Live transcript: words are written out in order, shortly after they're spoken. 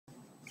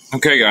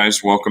Okay,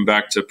 guys, welcome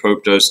back to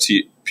Pope Does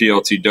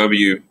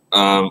PLTW.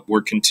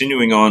 We're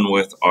continuing on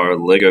with our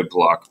Lego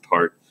block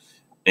part,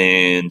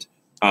 and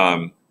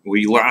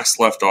we last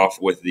left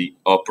off with the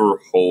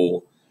upper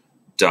hole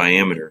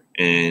diameter,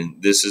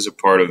 and this is a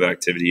part of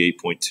activity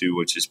 8.2,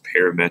 which is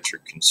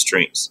parametric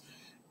constraints.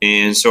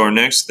 And so our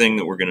next thing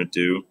that we're going to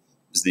do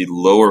is the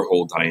lower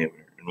hole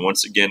diameter. And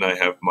once again, I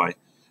have my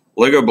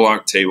Lego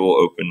block table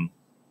open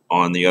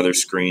on the other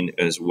screen,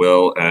 as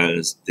well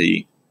as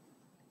the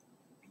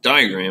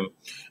diagram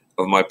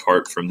of my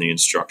part from the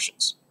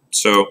instructions.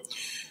 So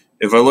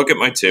if I look at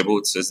my table,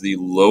 it says the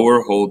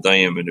lower hole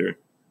diameter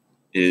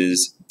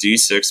is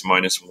D6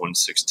 minus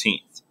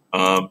 1/16.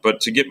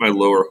 But to get my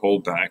lower hole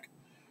back,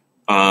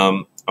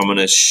 I'm going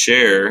to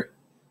share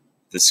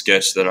the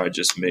sketch that I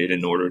just made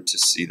in order to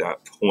see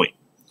that point.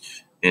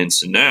 And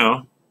so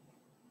now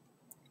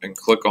I can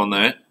click on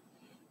that,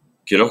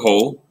 get a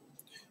hole,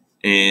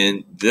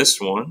 and this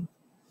one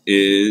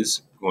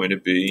is going to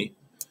be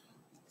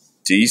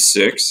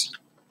D6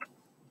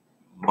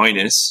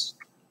 minus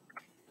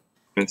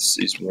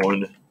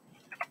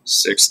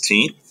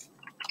 1/16.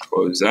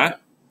 Close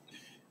that,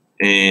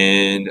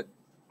 and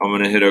I'm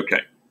going to hit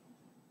OK.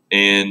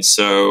 And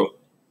so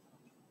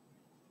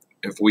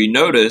if we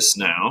notice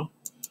now,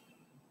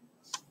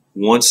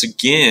 once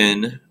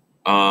again,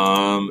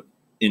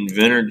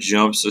 Inventor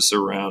jumps us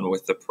around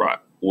with the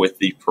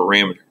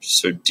parameters.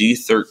 So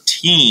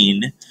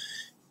D13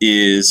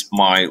 is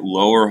my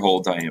lower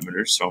hole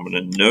diameter, so I'm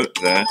going to note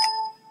that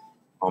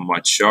on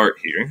my chart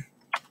here,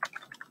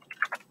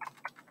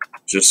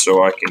 just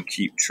so I can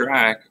keep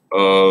track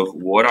of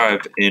what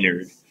I've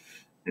entered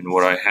and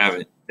what I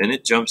haven't. Then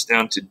it jumps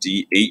down to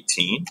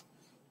D18,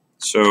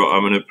 so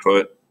I'm going to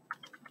put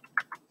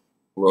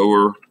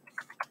lower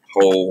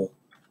hole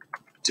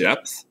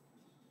depth,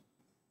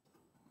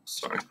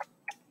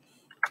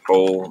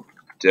 hole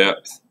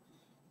depth,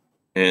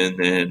 and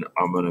then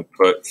I'm going to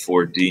put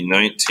for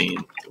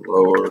D19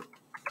 lower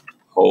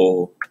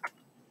hole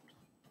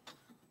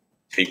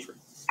taper,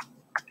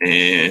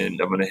 and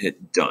I'm going to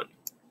hit done.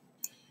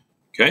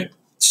 Okay,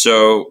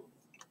 so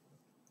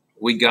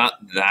we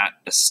got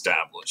that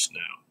established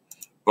now,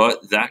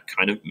 but that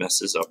kind of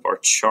messes up our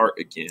chart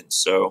again.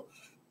 So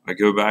I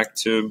go back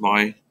to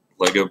my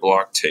Lego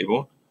block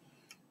table,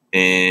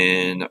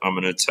 and I'm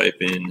going to type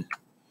in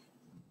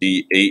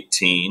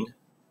D18,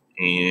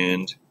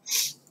 and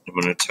I'm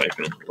going to type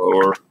in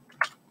lower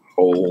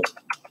hole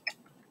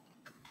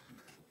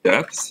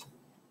depth,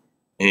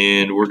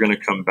 and we're going to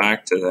come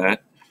back to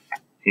that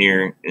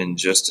here in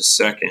just a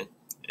second.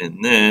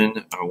 And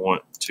then I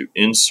want to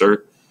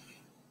insert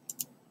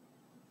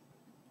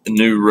a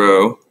new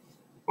row.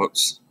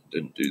 Whoops,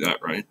 didn't do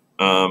that right.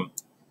 I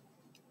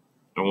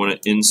want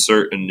to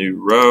insert a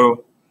new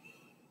row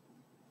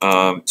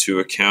to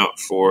account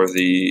for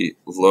the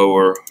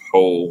lower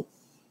hole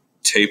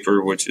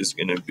taper, which is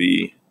going to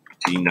be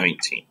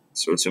D19.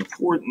 So it's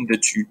important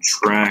that you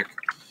track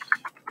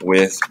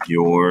with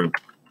your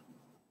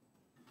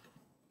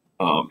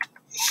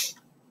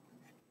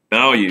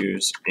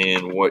values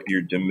and what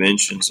your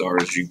dimensions are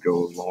as you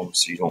go along,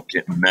 so you don't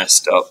get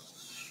messed up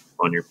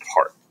on your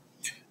part.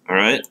 All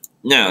right,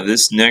 now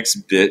this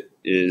next bit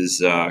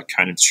is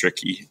kind of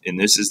tricky, and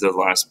this is the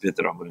last bit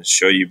that I'm going to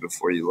show you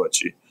before you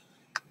let you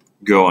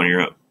go on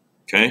your own.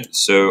 Okay,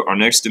 so our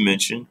next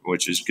dimension,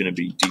 which is going to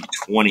be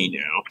D20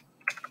 now,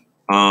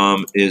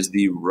 is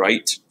the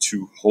right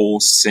to hole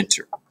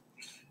center.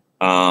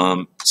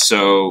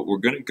 So we're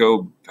going to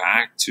go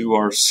back to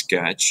our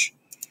sketch.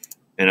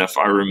 And if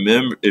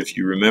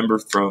you remember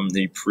from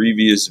the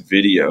previous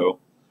video,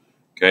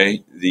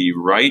 okay, the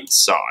right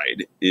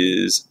side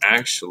is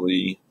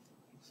actually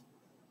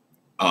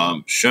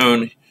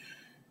shown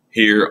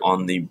here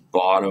on the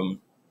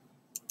bottom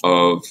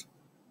of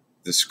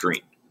the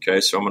screen.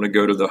 Okay, so I'm going to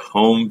go to the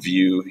home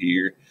view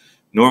here.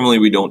 Normally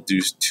we don't do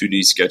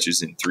 2D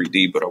sketches in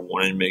 3D, but I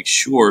wanted to make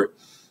sure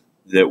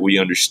that we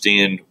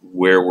understand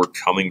where we're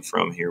coming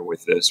from here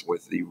with this,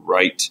 with the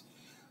right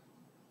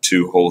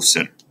to hole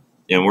center.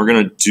 And we're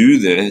going to do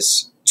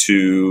this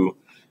to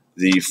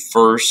the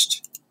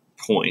first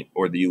point,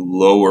 or the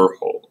lower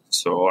hole.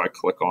 So I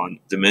click on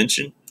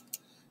dimension,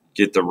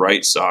 get the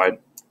right side,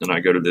 then I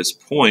go to this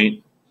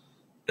point,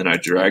 and I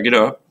drag it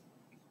up.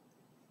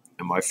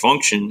 And my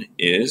function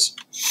is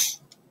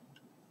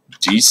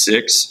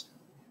D6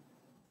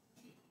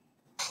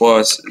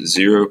 plus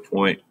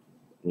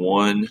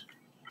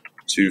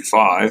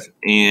 0.125.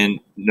 And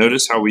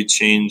notice how we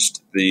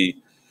changed the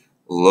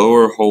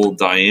lower hole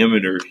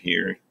diameter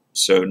here.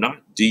 So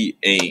not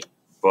D8,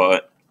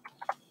 but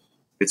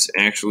it's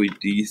actually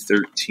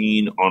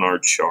D13 on our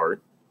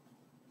chart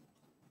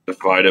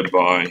divided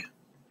by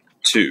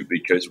 2,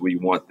 because we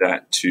want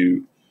that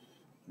to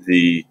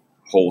the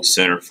hole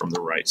center from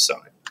the right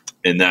side,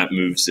 and that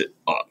moves it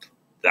up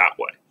that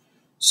way.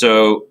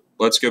 So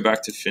let's go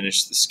back to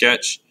finish the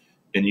sketch,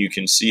 and you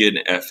can see an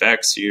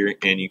FX here,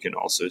 and you can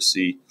also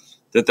see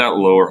that that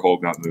lower hole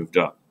got moved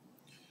up.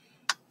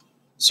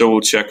 So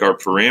we'll check our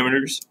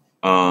parameters,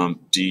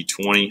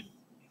 D20,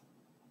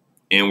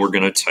 and we're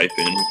going to type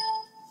in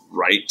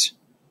right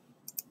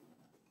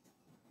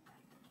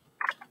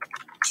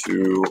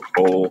to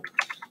whole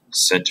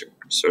center.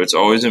 So it's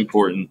always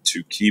important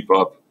to keep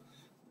up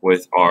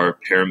with our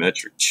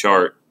parametric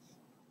chart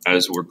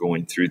as we're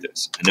going through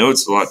this. I know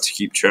it's a lot to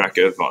keep track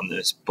of on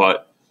this,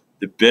 but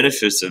the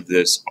benefits of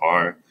this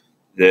are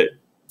that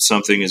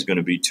something is going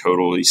to be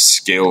totally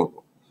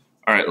scalable.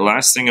 All right,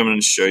 last thing I'm going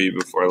to show you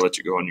before I let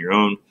you go on your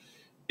own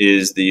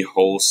is the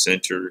whole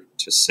center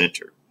to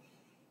center.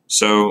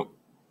 So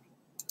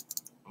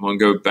I'm going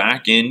to go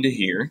back into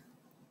here,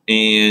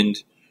 and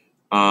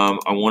I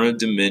want a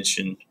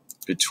dimension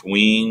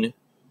between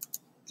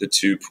the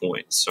 2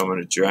 points. So I'm going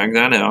to drag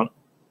that out,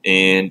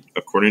 and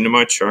according to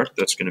my chart,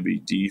 that's going to be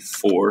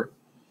D4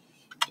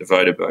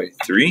 divided by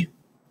 3.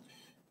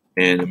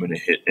 And I'm going to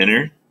hit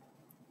enter,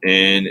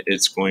 and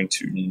it's going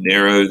to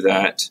narrow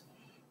that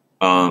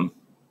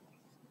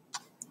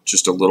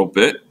just a little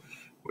bit,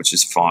 which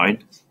is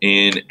fine.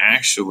 And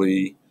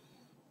actually,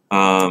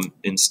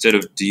 instead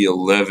of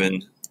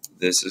D11,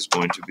 this is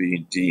going to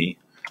be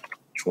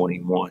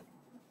D21.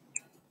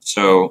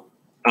 So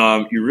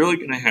you're really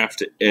going to have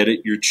to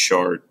edit your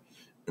chart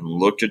and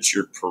look at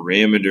your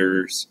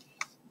parameters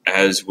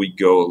as we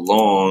go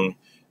along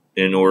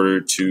in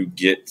order to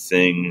get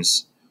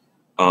things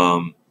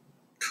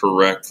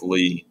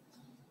correctly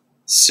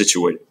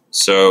situated.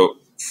 So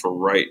for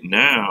right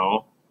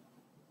now,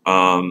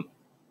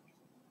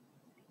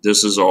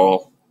 this is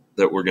all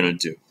that we're going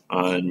to do.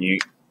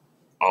 And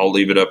I'll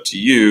leave it up to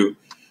you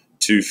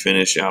to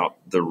finish out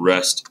the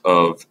rest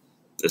of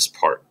this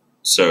part.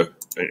 So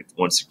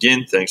once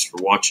again, thanks for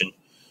watching.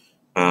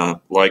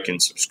 Like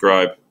and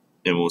subscribe,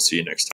 and we'll see you next time.